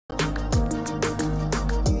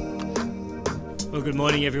Well, good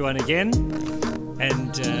morning, everyone, again.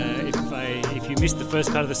 And if you missed the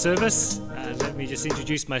first part of the service, let me just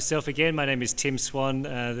introduce myself again. My name is Tim Swan,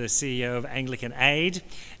 the CEO of Anglican Aid,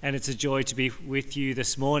 and it's a joy to be with you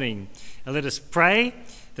this morning. Now, let us pray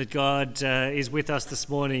that God is with us this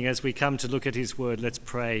morning as we come to look at His Word. Let's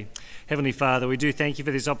pray. Heavenly Father, we do thank you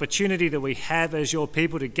for this opportunity that we have as your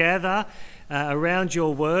people to gather around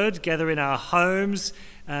your Word, gather in our homes.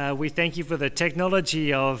 We thank you for the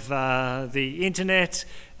technology of the internet.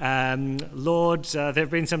 Lord, there have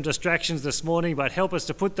been some distractions this morning, but help us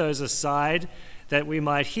to put those aside that we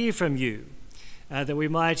might hear from you,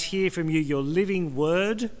 your living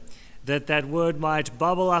Word, that Word might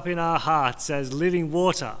bubble up in our hearts as living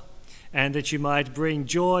water, and that you might bring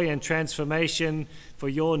joy and transformation for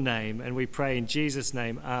your name. And we pray in Jesus'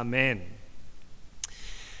 name, amen.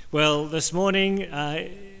 Well, this morning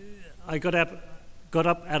I got up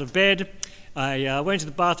out of bed, I went to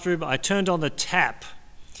the bathroom, I turned on the tap,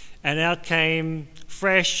 and out came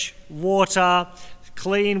fresh water,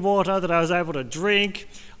 clean water that I was able to drink.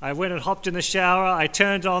 I went and hopped in the shower, I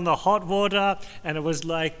turned on the hot water, and it was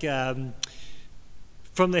like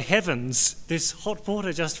from the heavens, this hot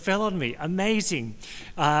water just fell on me. Amazing.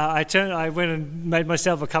 I went and made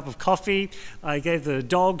myself a cup of coffee. I gave the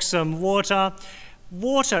dog some water.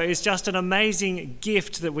 Water is just an amazing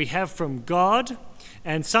gift that we have from God,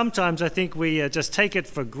 and sometimes I think we just take it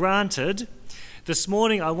for granted. This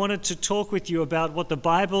morning I wanted to talk with you about what the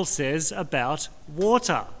Bible says about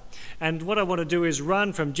water. And what I want to do is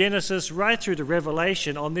run from Genesis right through to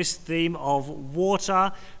Revelation on this theme of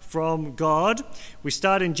water from God. We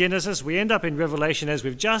start in Genesis, we end up in Revelation, as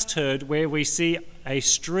we've just heard, where we see a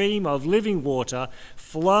stream of living water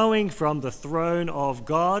flowing from the throne of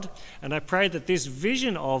God. And I pray that this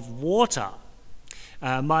vision of water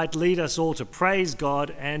might lead us all to praise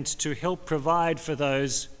God and to help provide for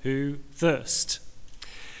those who thirst.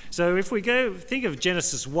 So if we think of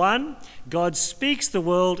Genesis 1, God speaks the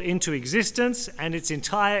world into existence and its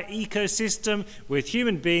entire ecosystem with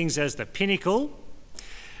human beings as the pinnacle.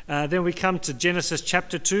 Then we come to Genesis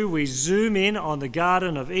chapter 2, we zoom in on the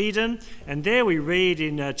Garden of Eden, and there we read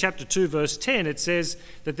in chapter 2 verse 10, it says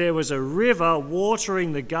that there was a river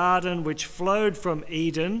watering the garden which flowed from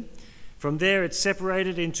Eden. From there it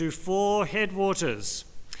separated into 4 headwaters.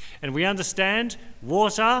 And we understand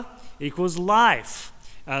water equals life.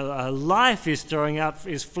 Life is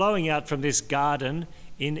flowing out from this garden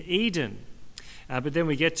in Eden. But then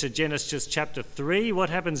we get to Genesis chapter 3.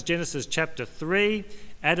 What happens Genesis chapter 3?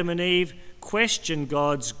 Adam and Eve question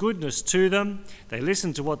God's goodness to them. They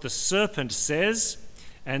listen to what the serpent says,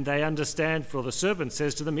 and they understand, for the serpent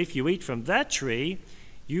says to them, if you eat from that tree,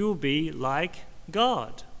 you will be like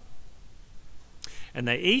God. And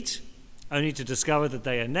they eat, only to discover that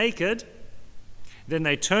they are naked. Then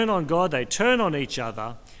they turn on God, they turn on each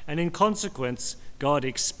other, and in consequence, God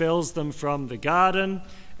expels them from the garden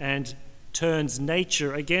and turns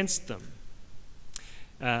nature against them.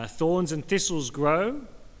 Thorns and thistles grow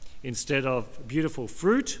instead of beautiful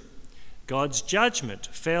fruit. God's judgment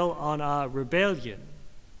fell on our rebellion.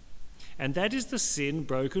 And that is the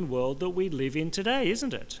sin-broken world that we live in today,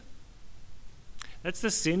 isn't it? That's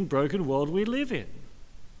the sin-broken world we live in.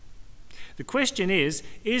 The question is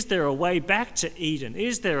there a way back to Eden?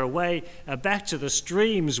 Is there a way back to the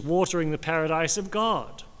streams watering the paradise of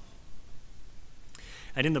God?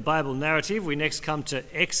 And in the Bible narrative, we next come to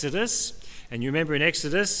Exodus. And you remember in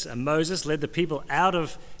Exodus, Moses led the people out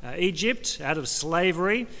of Egypt, out of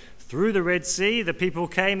slavery, through the Red Sea. The people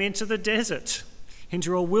came into the desert,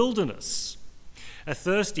 into a wilderness, a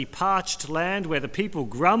thirsty, parched land where the people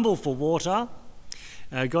grumble for water.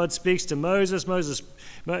 God speaks to Moses,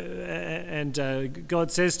 and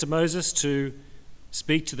God says to Moses to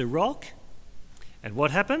speak to the rock. And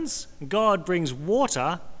what happens? God brings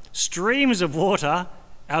water, streams of water,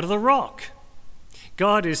 out of the rock.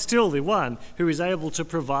 God is still the one who is able to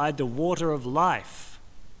provide the water of life.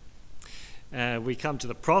 We come to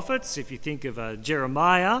the prophets. If you think of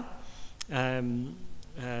Jeremiah,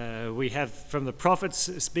 we have from the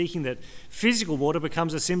prophets speaking that physical water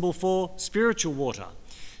becomes a symbol for spiritual water.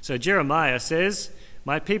 So Jeremiah says,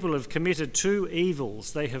 "My people have committed 2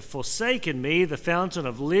 evils. They have forsaken me, the fountain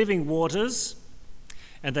of living waters,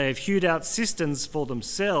 and they have hewed out cisterns for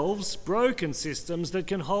themselves, broken systems that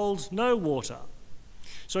can hold no water."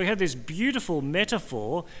 So we have this beautiful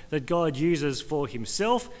metaphor that God uses for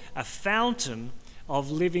himself, a fountain of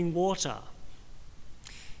living water.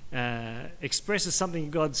 Expresses something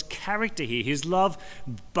of God's character here. His love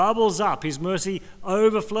bubbles up, his mercy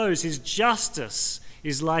overflows, his justice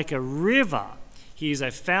is like a river. He is a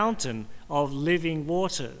fountain of living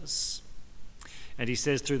waters. And he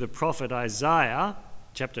says through the prophet Isaiah,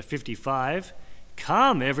 chapter 55,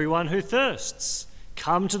 "Come, everyone who thirsts,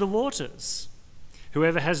 come to the waters.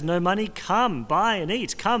 Whoever has no money, come, buy and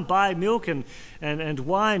eat. Come, buy milk and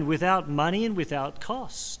wine without money and without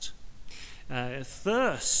cost."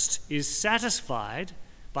 Thirst is satisfied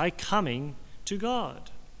by coming to God.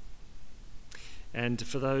 And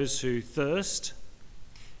for those who thirst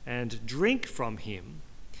and drink from him,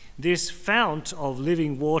 this fount of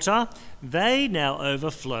living water, they now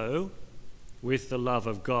overflow with the love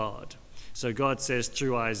of God. So God says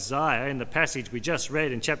through Isaiah, in the passage we just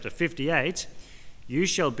read in chapter 58, "You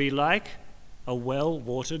shall be like a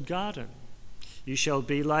well-watered garden. You shall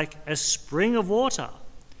be like a spring of water,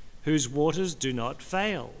 whose waters do not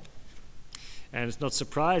fail." And it's not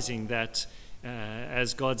surprising that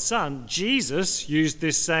as God's Son, Jesus used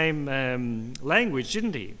this same language,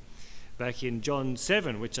 didn't he? Back in John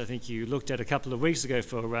 7, which I think you looked at a couple of weeks ago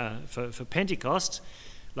for Pentecost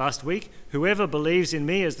last week. "Whoever believes in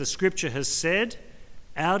me, as the scripture has said,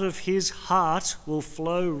 out of his heart will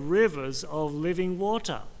flow rivers of living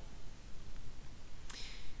water."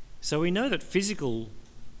 So we know that physical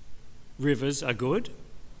rivers are good.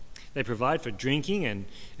 They provide for drinking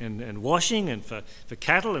and washing and for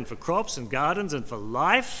cattle and for crops and gardens and for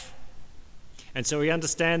life. And so we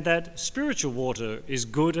understand that spiritual water is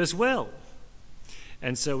good as well.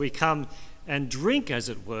 And so we come and drink, as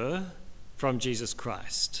it were, from Jesus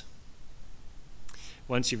Christ.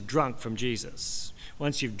 Once you've drunk from Jesus,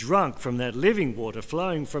 once you've drunk from that living water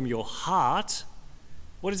flowing from your heart,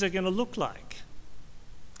 what is it going to look like?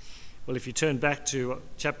 Well, if you turn back to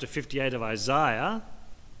chapter 58 of Isaiah,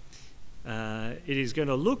 it is going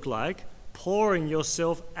to look like pouring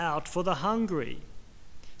yourself out for the hungry,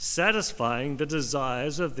 satisfying the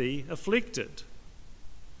desires of the afflicted.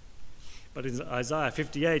 But in Isaiah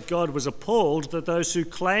 58, God was appalled that those who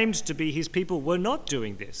claimed to be his people were not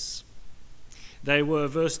doing this. They were,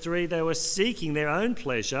 verse 3, they were seeking their own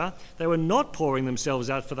pleasure. They were not pouring themselves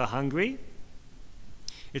out for the hungry.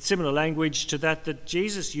 It's similar language to that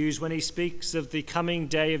Jesus used when he speaks of the coming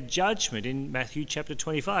day of judgment in Matthew chapter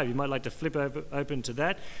 25. You might like to flip open to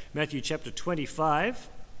that. Matthew chapter 25.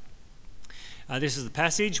 This is the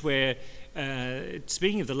passage where,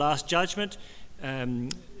 speaking of the last judgment,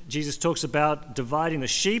 Jesus talks about dividing the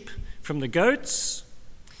sheep from the goats,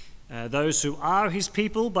 those who are his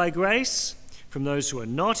people by grace from those who are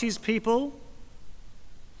not his people,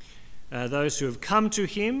 those who have come to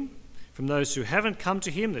him from those who haven't come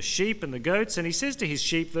to him, the sheep and the goats. And he says to his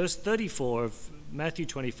sheep, verse 34 of Matthew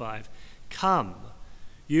 25, "Come,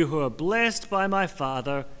 you who are blessed by my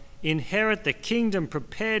Father, inherit the kingdom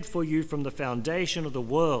prepared for you from the foundation of the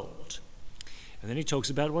world." And then he talks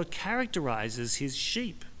about what characterizes his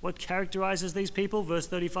sheep. What characterizes these people? Verse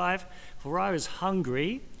 35, "For I was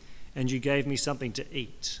hungry, and you gave me something to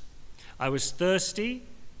eat. I was thirsty,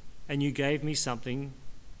 and you gave me something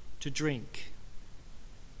to drink."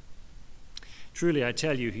 "Truly I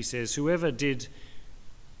tell you," he says, whatever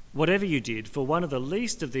you did for one of the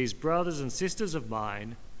least of these brothers and sisters of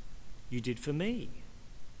mine, you did for me."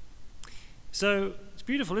 So it's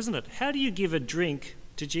beautiful, isn't it? How do you give a drink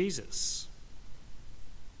to Jesus?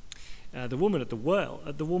 The woman at the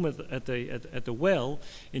well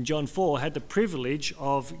in John 4 had the privilege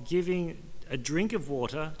of giving a drink of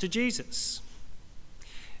water to Jesus.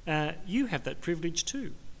 You have that privilege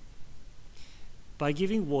too, by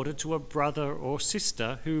giving water to a brother or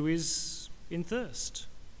sister who is in thirst.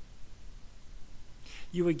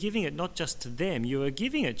 You are giving it not just to them, you are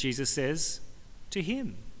giving it, Jesus says, to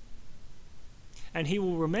him. And he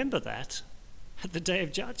will remember that at the day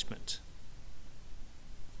of judgment.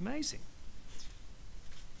 Amazing.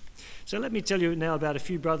 So let me tell you now about a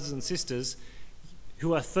few brothers and sisters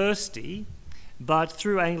who are thirsty, but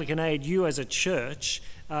through Anglican Aid, you as a church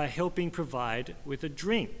are helping provide with a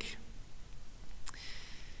drink.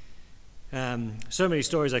 So many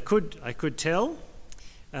stories I could tell,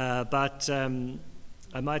 but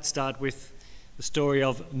I might start with the story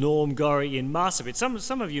of Norm Gorry in Marsabit.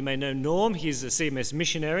 Some of you may know Norm. He's a CMS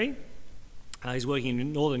missionary. He's working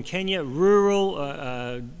in northern Kenya,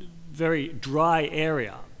 rural, very dry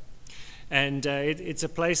area. And it's a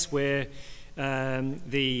place where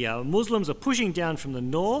the Muslims are pushing down from the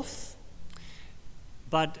north,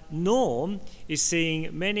 but Norm is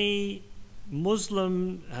seeing many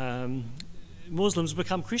Muslims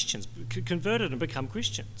become Christians, converted and become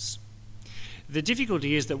Christians. The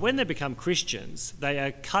difficulty is that when they become Christians, they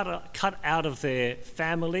are cut out of their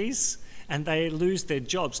families and they lose their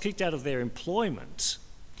jobs, kicked out of their employment.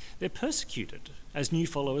 They're persecuted as new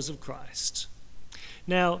followers of Christ.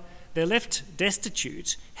 Now, they're left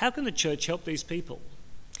destitute. How can the church help these people?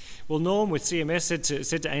 Well, Norm with CMS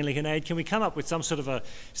said to Anglican Aid, can we come up with some sort of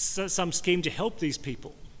some scheme to help these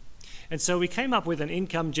people? And so we came up with an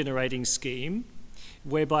income generating scheme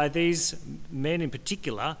whereby these men in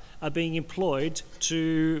particular are being employed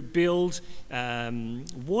to build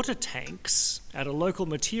water tanks out of local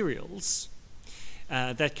materials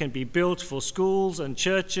that can be built for schools and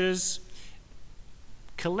churches,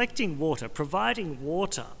 collecting water, providing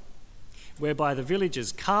water, whereby the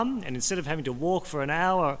villagers come and instead of having to walk for an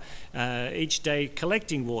hour each day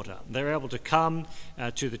collecting water, they're able to come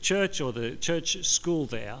to the church or the church school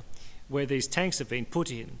there where these tanks have been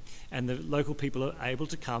put in, and the local people are able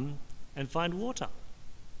to come and find water.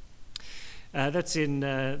 That's in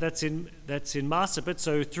Marsabit.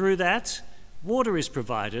 So through that, water is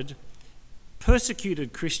provided.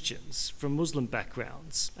 Persecuted Christians from Muslim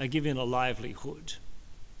backgrounds are given a livelihood,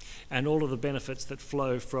 and all of the benefits that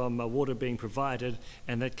flow from water being provided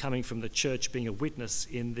and that coming from the church being a witness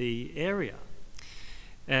in the area.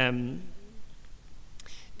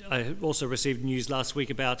 I also received news last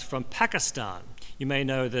week from Pakistan. You may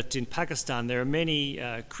know that in Pakistan there are many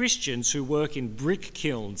Christians who work in brick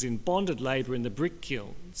kilns, in bonded labour in the brick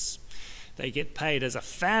kilns. They get paid as a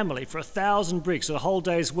family for 1,000 bricks. So a whole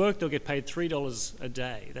day's work, they'll get paid $3 a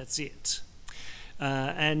day. That's it.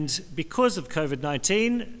 And because of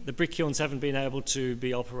COVID-19, the brick kilns haven't been able to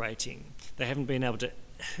be operating. They haven't been able to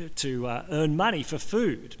earn money for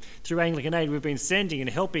food. Through Anglican Aid, we've been sending and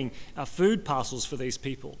helping food parcels for these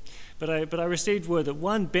people. But I received word that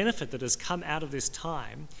one benefit that has come out of this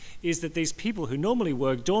time is that these people who normally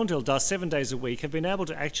work dawn till dusk 7 days a week have been able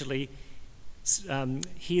to actually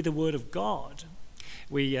hear the word of God.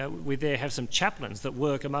 We there have some chaplains that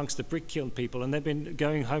work amongst the brick kiln people, and they've been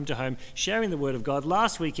going home to home sharing the word of God.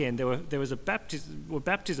 Last weekend there was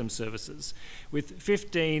baptism services with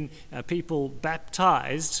 15 people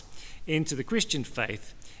baptised into the Christian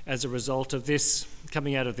faith as a result of this,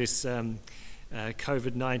 coming out of this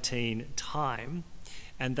COVID-19 time.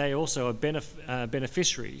 And they also are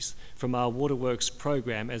beneficiaries from our WaterWorks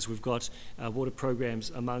program, as we've got water programs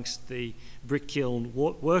amongst the brick kiln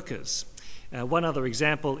workers. One other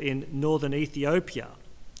example in northern Ethiopia,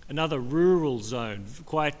 another rural zone,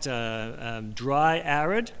 quite dry,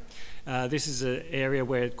 arid. This is an area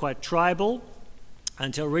where it's quite tribal,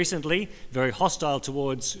 until recently very hostile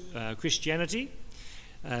towards Christianity.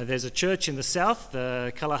 There's a church in the south,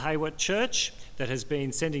 the Kalahaiwat Church, that has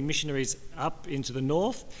been sending missionaries up into the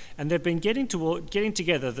north, and they've been getting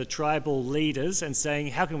together the tribal leaders and saying,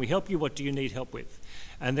 how can we help you? What do you need help with?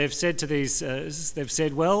 And they've said to these,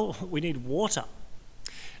 well, we need water.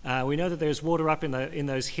 We know that there's water up in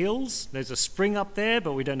those hills. There's a spring up there,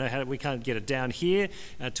 but we don't know we can't get it down here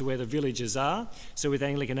to where the villages are. So with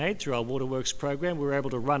Anglican Aid, through our WaterWorks program, we were able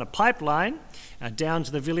to run a pipeline down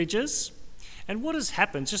to the villages. And what has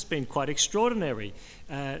happened has just been quite extraordinary.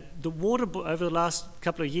 The water, over the last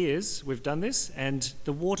couple of years, we've done this, and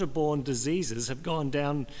the waterborne diseases have gone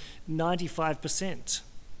down 95%.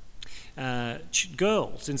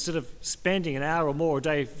 Girls, instead of spending an hour or more a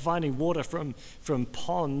day finding water from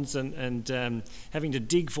ponds and having to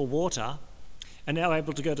dig for water, are now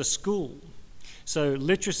able to go to school. So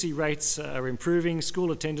literacy rates are improving,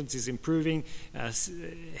 school attendance is improving,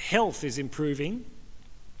 health is improving.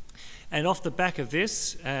 And off the back of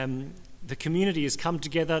this, the community has come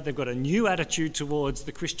together. They've got a new attitude towards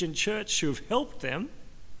the Christian church who have helped them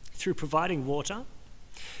through providing water.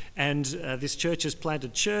 And this church has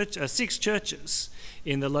planted 6 churches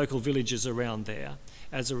in the local villages around there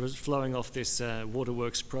as flowing off this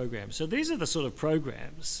WaterWorks program. So these are the sort of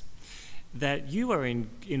programs that you are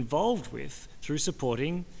involved with through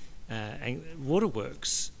supporting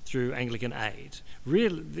WaterWorks through Anglican Aid.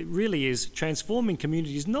 Really is transforming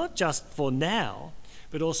communities, not just for now,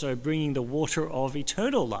 but also bringing the water of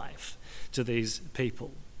eternal life to these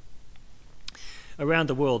people. Around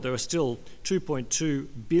the world, there are still 2.2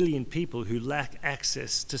 billion people who lack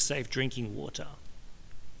access to safe drinking water.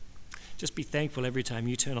 Just be thankful every time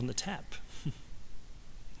you turn on the tap.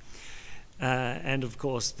 And of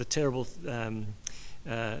course, the terrible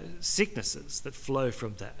sicknesses that flow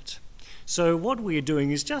from that. So what we are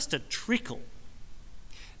doing is just a trickle.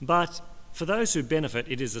 But for those who benefit,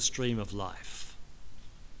 it is a stream of life.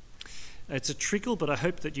 It's a trickle, but I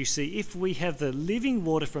hope that you see if we have the living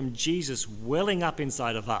water from Jesus welling up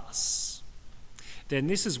inside of us, then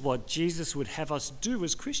this is what Jesus would have us do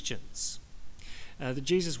as Christians. That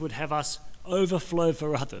Jesus would have us overflow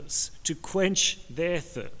for others to quench their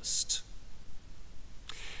thirst.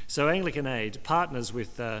 So Anglican Aid partners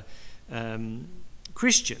with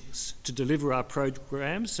Christians to deliver our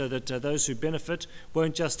programs so that those who benefit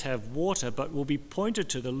won't just have water, but will be pointed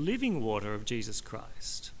to the living water of Jesus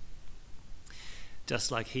Christ.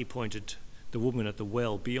 just like he pointed the woman at the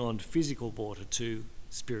well beyond physical water to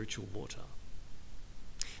spiritual water.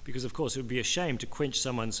 Because, of course, it would be a shame to quench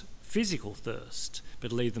someone's physical thirst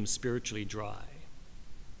but leave them spiritually dry.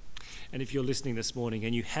 And if you're listening this morning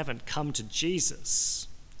and you haven't come to Jesus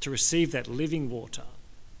to receive that living water,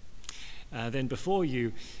 then before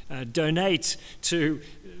you donate to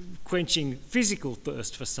quenching physical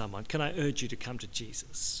thirst for someone, can I urge you to come to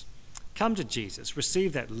Jesus? Come to Jesus,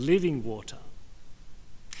 receive that living water.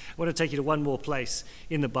 I want to take you to one more place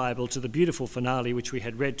in the Bible, to the beautiful finale which we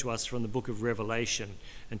had read to us from the book of Revelation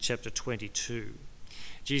in chapter 22.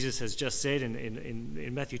 Jesus has just said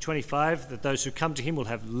in Matthew 25 that those who come to him will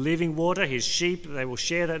have living water. His sheep, they will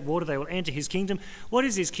share that water. They will enter his kingdom. What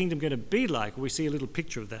is his kingdom going to be like? We see a little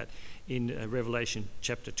picture of that in Revelation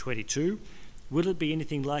chapter 22. Will it be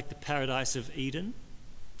anything like the paradise of Eden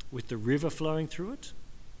with the river flowing through it?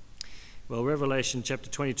 Well, Revelation chapter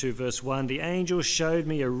 22 verse 1, the angel showed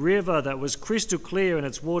me a river that was crystal clear and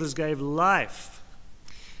its waters gave life.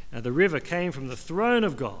 The river came from the throne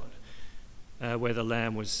of God, where the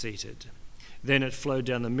Lamb was seated. Then it flowed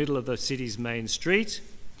down the middle of the city's main street.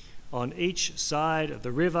 On each side of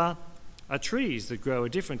the river are trees that grow a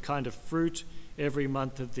different kind of fruit every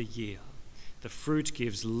month of the year. The fruit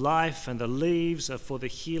gives life, and the leaves are for the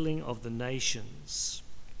healing of the nations.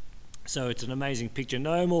 So it's an amazing picture.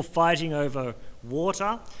 No more fighting over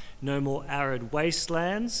water, no more arid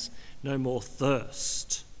wastelands, no more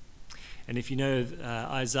thirst. And if you know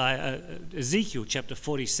Ezekiel chapter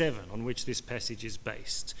 47, on which this passage is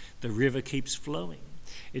based, the river keeps flowing.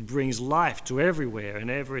 It brings life to everywhere and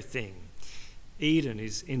everything. Eden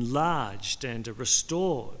is enlarged and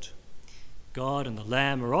restored. God and the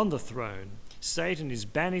Lamb are on the throne. Satan is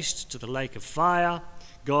banished to the lake of fire.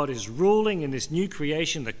 God is ruling in this new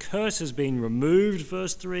creation. The curse has been removed,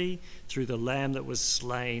 verse 3, through the Lamb that was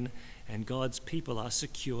slain, and God's people are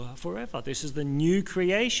secure forever. This is the new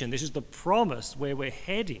creation. This is the promise where we're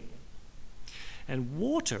heading. And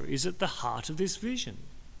water is at the heart of this vision.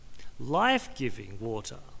 Life-giving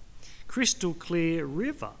water, crystal clear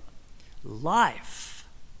river, life,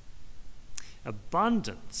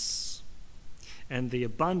 abundance. And the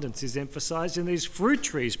abundance is emphasized in these fruit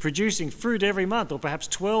trees, producing fruit every month, or perhaps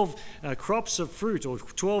 12 crops of fruit, or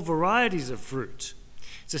 12 varieties of fruit.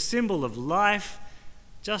 It's a symbol of life,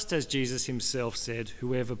 just as Jesus himself said,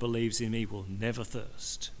 whoever believes in me will never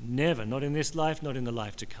thirst. Never, not in this life, not in the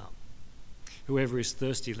life to come. Whoever is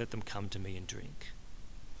thirsty, let them come to me and drink.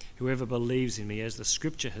 Whoever believes in me, as the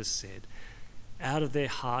scripture has said, out of their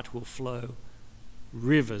heart will flow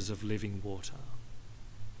rivers of living water.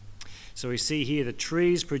 So we see here the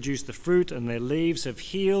trees produce the fruit, and their leaves have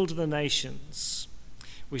healed the nations.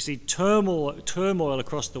 We see turmoil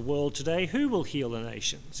across the world today. Who will heal the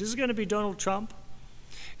nations? Is it going to be Donald Trump?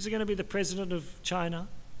 Is it going to be the president of China?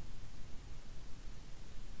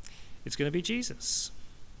 It's going to be Jesus.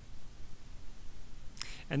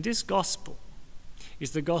 And this gospel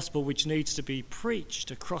is the gospel which needs to be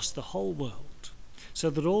preached across the whole world, so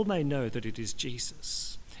that all may know that it is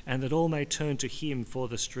Jesus, and that all may turn to him for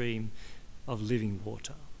the stream of living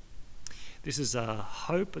water. This is our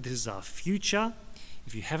hope, this is our future.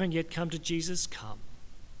 If you haven't yet come to Jesus, come.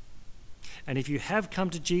 And if you have come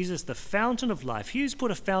to Jesus, the fountain of life, he has put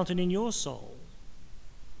a fountain in your soul.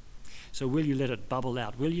 So will you let it bubble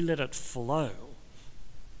out? Will you let it flow?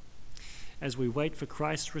 As we wait for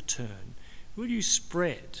Christ's return, will you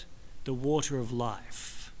spread the water of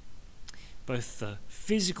life, both the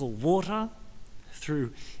physical water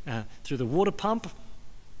through the water pump,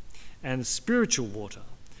 and spiritual water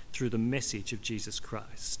through the message of Jesus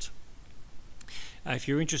Christ. If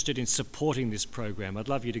you're interested in supporting this program, I'd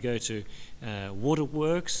love you to go to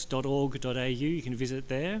waterworks.org.au. You can visit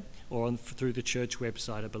there, or through the church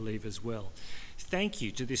website, I believe, as well. Thank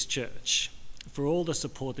you to this church for all the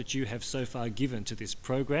support that you have so far given to this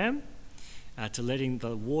program, to letting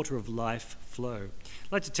the water of life flow.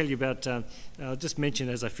 I'd like to tell you about, I'll just mention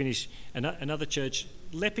as I finish, another church,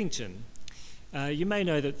 Leppington. You may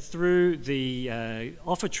know that through the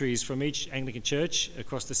offertories from each Anglican church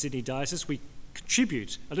across the Sydney diocese, we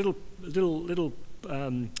contribute a little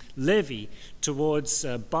levy towards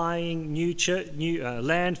buying new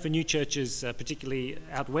land for new churches, particularly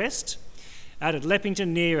out west. Out at Leppington,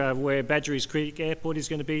 near where Badgerys Creek Airport is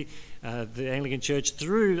going to be, the Anglican Church,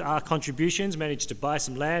 through our contributions, managed to buy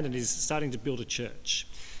some land and is starting to build a church.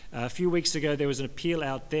 A few weeks ago, there was an appeal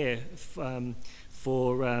out there for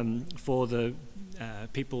the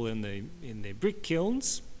people in the brick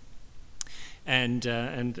kilns,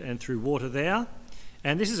 and through water there.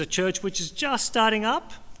 And this is a church which is just starting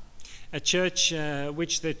up, a church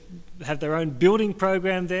which they have their own building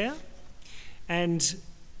program there. And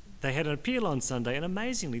they had an appeal on Sunday, and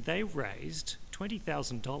amazingly, they raised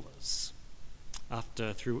 $20,000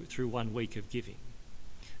 through 1 week of giving.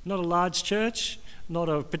 Not a large church, not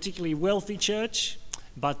a particularly wealthy church,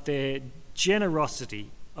 but their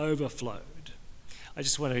generosity overflowed. I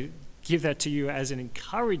just want to give that to you as an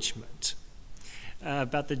encouragement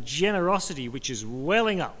about the generosity which is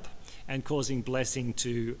welling up and causing blessing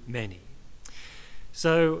to many.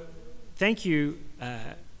 So thank you,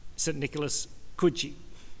 St. Nicholas Coogee,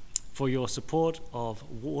 for your support of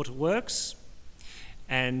WaterWorks,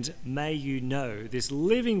 and may you know this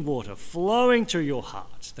living water flowing through your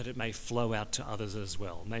heart, that it may flow out to others as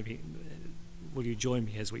well. Maybe will you join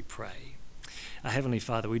me as we pray? Our Heavenly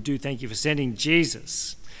Father, we do thank you for sending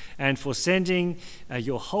Jesus and for sending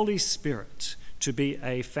your Holy Spirit to be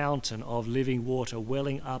a fountain of living water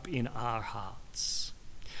welling up in our hearts.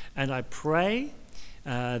 And I pray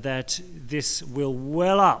that this will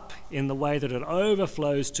well up in the way that it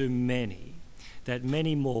overflows to many, that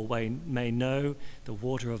many more may know the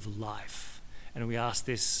water of life. And we ask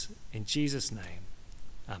this in Jesus' name.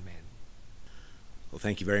 Amen. Well,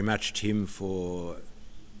 thank you very much, Tim, for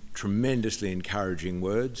tremendously encouraging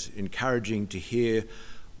words, encouraging to hear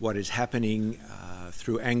what is happening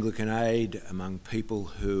through Anglican aid among people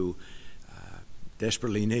who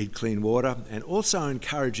desperately need clean water, and also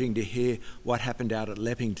encouraging to hear what happened out at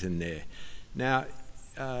Leppington there. Now,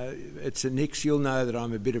 at St. Nick's, you'll know that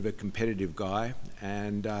I'm a bit of a competitive guy,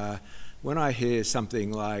 and when I hear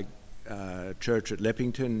something like church at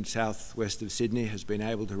Leppington, southwest of Sydney, has been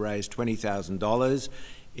able to raise $20,000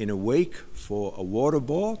 in a week for a water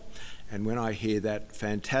bore, and when I hear that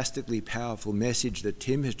fantastically powerful message that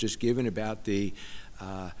Tim has just given about the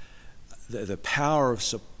power of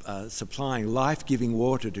supplying life-giving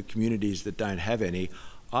water to communities that don't have any,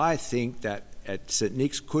 I think that at St.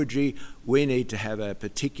 Nick's Coogee we need to have a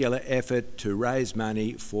particular effort to raise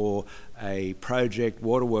money for a project,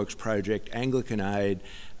 WaterWorks project, Anglican aid,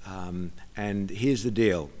 and here's the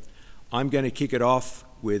deal. I'm going to kick it off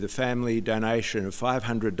with a family donation of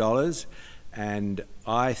 $500, and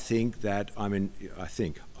I think that I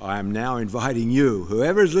am now inviting you,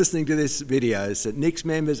 whoever is listening to this video, St. Nick's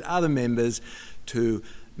members, other members, to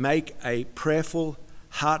make a prayerful,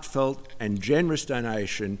 heartfelt and generous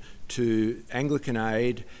donation to Anglican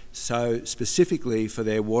aid, so specifically for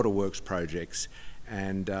their WaterWorks projects.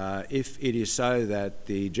 And if it is so that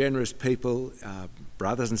the generous people,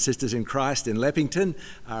 brothers and sisters in Christ in Leppington,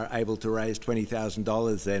 are able to raise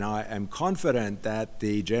 $20,000, then I am confident that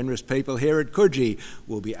the generous people here at Coogee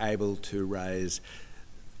will be able to raise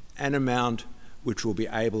an amount which will be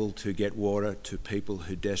able to get water to people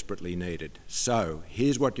who desperately need it. So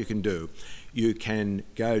here's what you can do. You can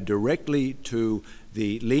go directly to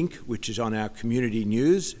the link which is on our community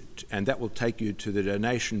news, and that will take you to the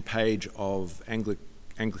donation page of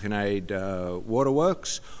Anglican Aid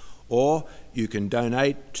WaterWorks, or you can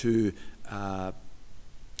donate to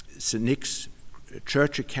St. Nick's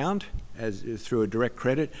church account through a direct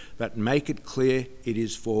credit, but make it clear it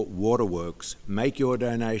is for WaterWorks. Make your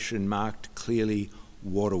donation marked clearly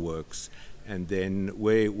WaterWorks, and then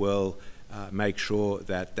we will make sure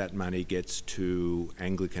that that money gets to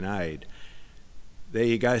Anglican Aid. There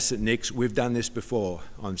you go, St. Nick's. We've done this before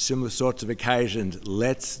on similar sorts of occasions.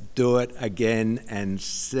 Let's do it again and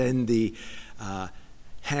send the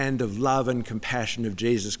hand of love and compassion of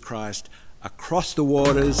Jesus Christ across the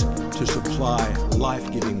waters to supply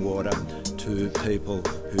life-giving water to people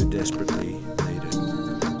who desperately need it.